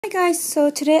Hi guys,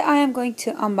 so today I am going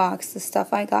to unbox the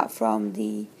stuff I got from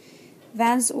the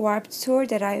Vans Warped Tour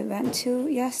that I went to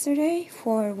yesterday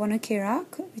for One Ok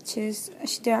Rock, which is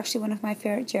they're actually one of my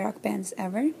favorite J-Rock bands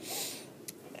ever.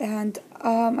 And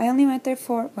I only went there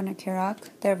for One Ok Rock.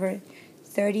 There were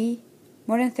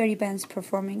more than 30 bands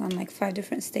performing on like 5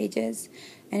 different stages,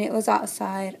 and it was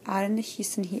outside, out in the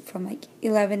Houston heat from like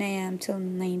 11 a.m. till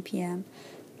 9 p.m.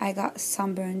 I got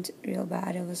sunburned real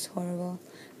bad. It was horrible,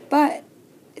 but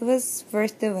it was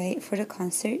worth the wait for the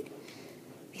concert.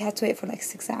 We had to wait for like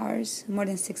 6 hours, more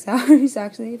than 6 hours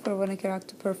actually, for One Ok Rock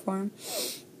to perform.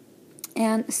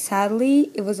 And sadly,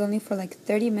 it was only for like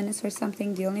 30 minutes or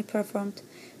something. They only performed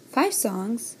 5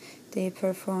 songs. They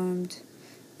performed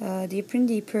Deeper and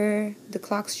Deeper, The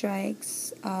Clock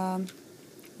Strikes.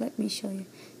 Let me show you.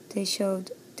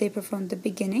 They performed The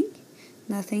Beginning,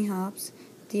 Nothing Helps,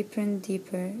 Deeper and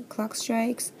Deeper, Clock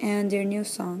Strikes, and their new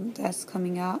song that's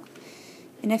coming out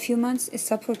in a few months.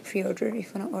 It's up for pre-order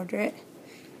if you want to order it.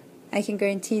 I can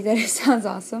guarantee that it sounds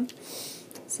awesome.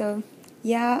 So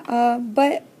yeah,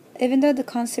 but even though the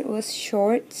concert was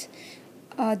short,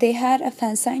 they had a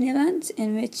fan sign event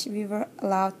in which we were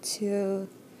allowed to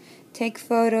take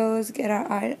photos, get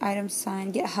our items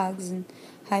signed, get hugs and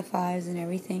high fives and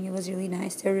everything. It was really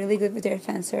nice. They're really good with their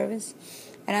fan service.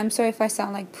 And I'm sorry if I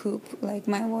sound like poop. Like,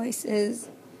 my voice is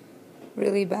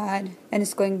really bad, and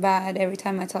it's going bad every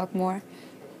time I talk more.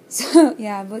 So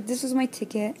yeah, but this was my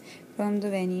ticket from the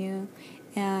venue,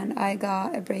 and I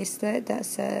got a bracelet that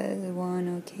says One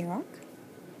Ok Rock.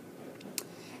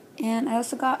 And I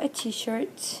also got a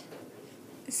t-shirt.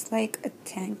 It's like a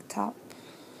tank top,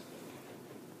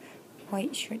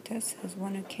 white shirt that says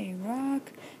One Ok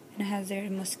Rock, and it has their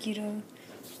mosquito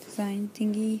design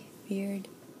thingy, weird,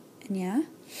 and yeah,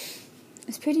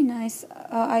 it's pretty nice.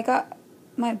 I got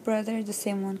my brother the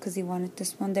same one because he wanted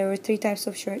this one. There were 3 types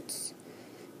of shirts.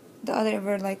 The other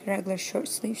were like regular short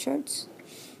sleeve shirts,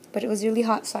 but it was really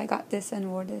hot, so I got this and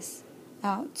wore this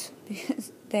out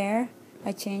because there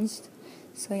I changed.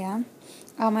 So yeah,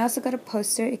 I also got a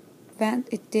poster.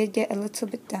 It did get a little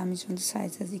bit damaged on the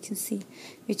sides, as you can see,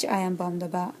 which I am bummed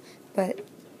about. But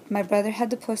my brother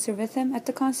had the poster with him at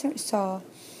the concert, so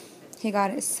he got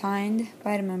it signed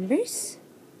by the members,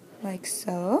 like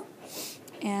so.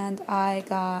 And I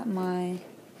got my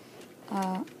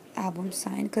album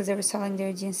signed because they were selling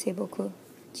their Jinsei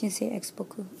X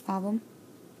Boku album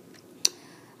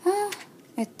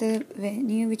at the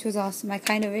venue, which was awesome. I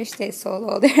kind of wish they sold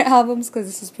all their albums because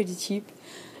this is pretty cheap,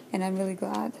 and I'm really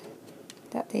glad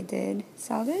that they did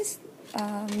sell this.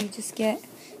 You just get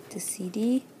the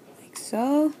CD like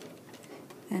so,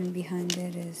 and behind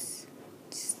it is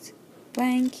just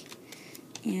blank,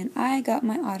 and I got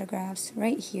my autographs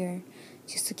right here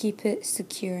just to keep it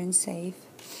secure and safe.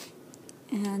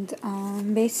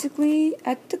 And basically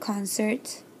at the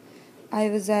concert, I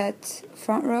was at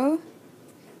front row,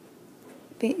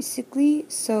 basically,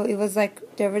 so it was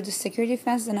like there were the security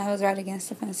fences and I was right against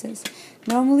the fences.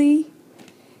 Normally,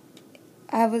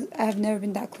 I've never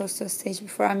been that close to a stage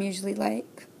before. I'm usually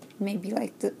like maybe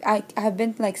like I've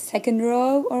been like second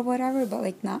row or whatever, but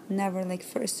like never like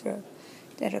first row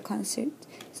at a concert.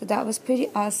 So that was pretty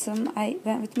awesome. I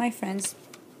went with my friends,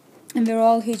 and we were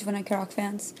all huge One Ok Rock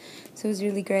fans, so it was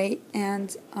really great.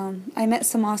 And I met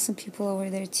some awesome people over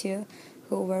there too,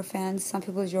 who were fans. Some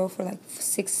people drove for like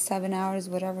 6-7 hours,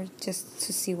 whatever, just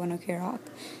to see One Ok Rock.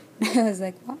 I was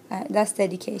like, wow, that's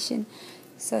dedication.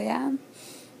 So yeah,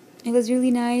 it was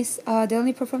really nice. They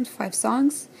only performed 5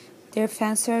 songs. Their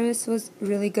fan service was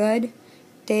really good.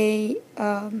 They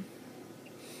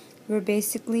were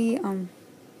basically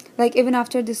like, even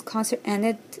after this concert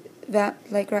ended, that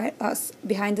like right us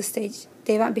behind the stage,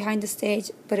 they went behind the stage,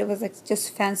 but it was like just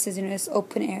fences in this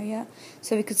open area,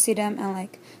 so we could see them. And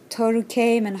like Toru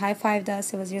came and high-fived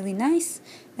us. It was really nice.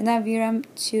 And then we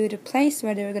went to the place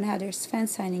where they were gonna have their fan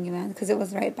signing event, because it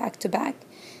was right back to back.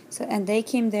 So, and they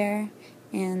came there,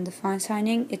 and the fan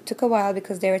signing, it took a while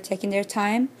because they were taking their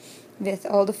time with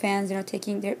all the fans,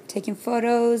 taking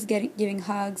photos, giving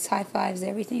hugs, high fives,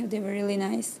 everything. They were really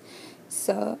nice.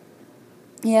 So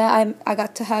yeah, I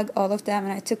got to hug all of them,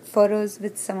 and I took photos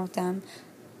with some of them.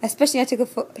 Especially I took a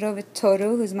photo with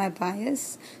Toru, who's my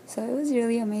bias. So it was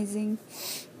really amazing.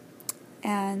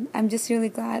 And I'm just really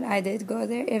glad I did go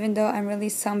there, even though I'm really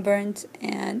sunburnt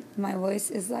and my voice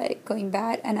is like going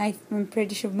bad. And I'm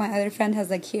pretty sure my other friend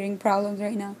has like hearing problems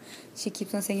right now. She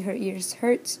keeps on saying her ears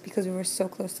hurt because we were so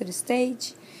close to the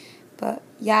stage. But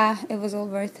yeah, it was all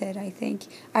worth it, I think.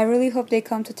 I really hope they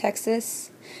come to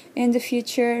Texas in the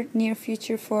future, near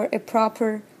future, for a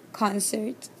proper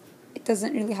concert. It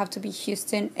doesn't really have to be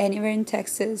Houston. Anywhere in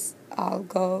Texas, I'll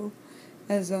go,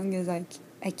 as long as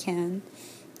I can.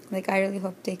 Like, I really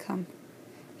hope they come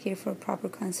here for a proper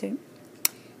concert.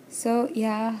 So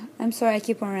yeah, I'm sorry I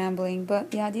keep on rambling,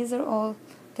 but yeah, these are all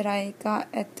that I got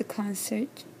at the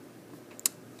concert.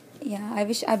 Yeah, I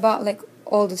wish I bought like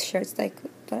all the shirts, like,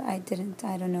 but I didn't.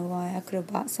 I don't know why. I could have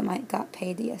bought some. I got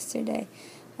paid yesterday.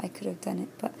 I could have done it,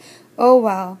 but oh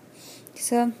wow.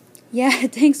 So yeah,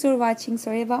 thanks for watching.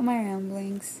 Sorry about my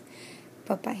ramblings.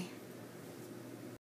 Bye bye.